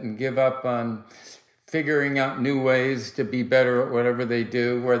excitement and give up on figuring out new ways to be better at whatever they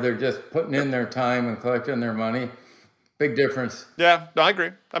do, where they're just putting in their time and collecting their money. Big difference. Yeah, no, I agree.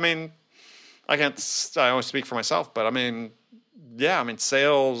 I mean, I always speak for myself, but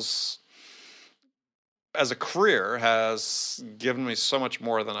sales as a career has given me so much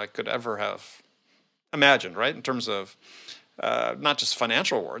more than I could ever have imagined, right? In terms of not just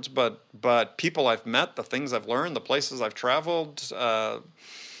financial rewards, but people I've met, the things I've learned, the places I've traveled,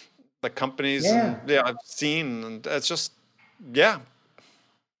 the companies I've seen, and it's just,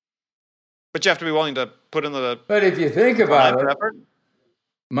 But you have to be willing to put in the... But if you think about it,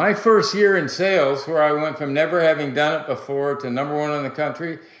 my first year in sales, where I went from never having done it before to number one in the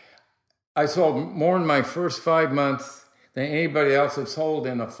country, I sold more in my first 5 months than anybody else had sold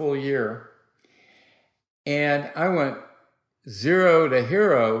in a full year. And I went zero to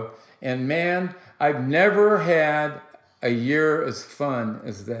hero. And man, I've never had a year as fun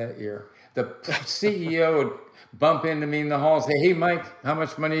as that year. The CEO would bump into me in the hall and say, "Hey, Mike, how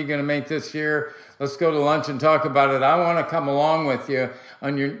much money are you going to make this year? Let's go to lunch and talk about it. I want to come along with you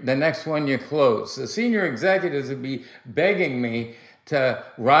on the next one you close." The senior executives would be begging me to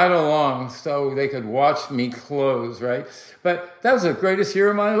ride along so they could watch me close, right? But that was the greatest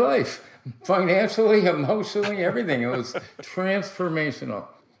year of my life. Financially, emotionally, everything. It was transformational.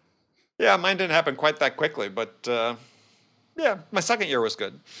 Yeah, mine didn't happen quite that quickly, but my second year was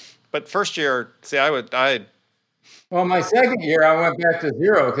good. But first year, Well, my second year, I went back to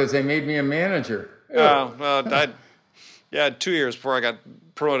zero because they made me a manager. I had 2 years before I got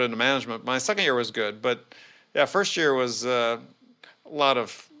promoted to management. My second year was good, but first year was a lot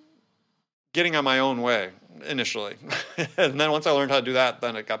of getting on my own way initially. And then once I learned how to do that,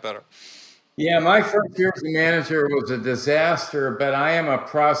 then it got better. Yeah, my first year as a manager was a disaster, but I am a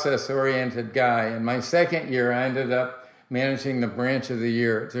process-oriented guy. And my second year, I ended up managing the branch of the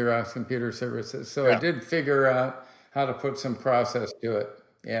year at Xerox Computer Services. So I did figure out how to put some process to it.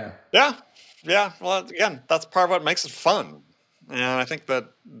 Yeah. Yeah. Well, again, that's part of what makes it fun. And I think that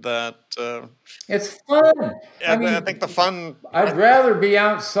it's fun. I think the fun. I'd rather be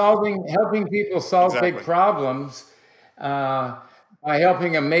out helping people solve big problems by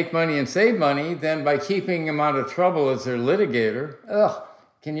helping them make money and save money than by keeping them out of trouble as their litigator. Ugh.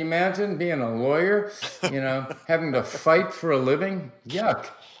 Can you imagine being a lawyer, having to fight for a living? Yuck.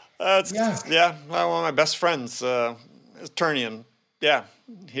 Yuck. Yeah. Well, one of my best friends, attorney, and he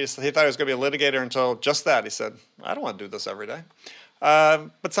thought he was going to be a litigator until just that. He said, "I don't want to do this every day."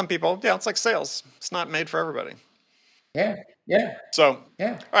 But some people, it's like sales. It's not made for everybody. Yeah. So,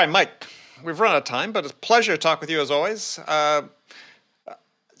 all right, Mike, we've run out of time, but it's a pleasure to talk with you as always. Always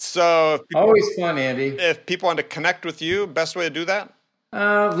fun, Andy. If people want to connect with you, best way to do that?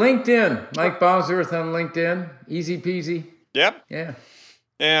 LinkedIn, Mike Bosworth on LinkedIn. Easy peasy. Yep. Yeah.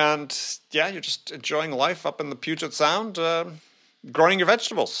 And you're just enjoying life up in the Puget Sound, growing your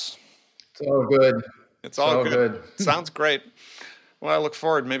vegetables. It's all good. It's all good. Sounds great. Well, I look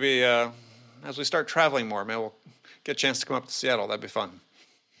forward maybe as we start traveling more, maybe we'll get a chance to come up to Seattle. That'd be fun.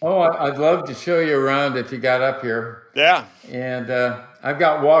 Oh, I'd love to show you around if you got up here. Yeah. And I've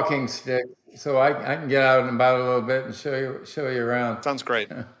got walking sticks. So I can get out and about a little bit and show you around. Sounds great.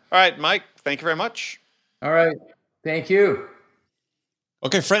 All right, Mike, thank you very much. All right. Thank you.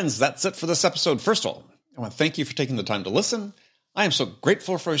 Okay, friends, that's it for this episode. First of all, I want to thank you for taking the time to listen. I am so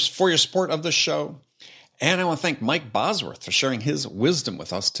grateful for your support of this show. And I want to thank Mike Bosworth for sharing his wisdom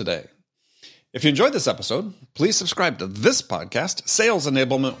with us today. If you enjoyed this episode, please subscribe to this podcast, Sales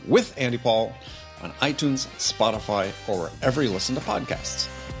Enablement with Andy Paul, on iTunes, Spotify, or wherever you listen to podcasts.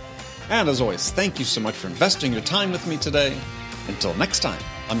 And as always, thank you so much for investing your time with me today. Until next time,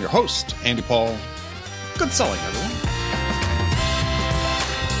 I'm your host, Andy Paul. Good selling, everyone.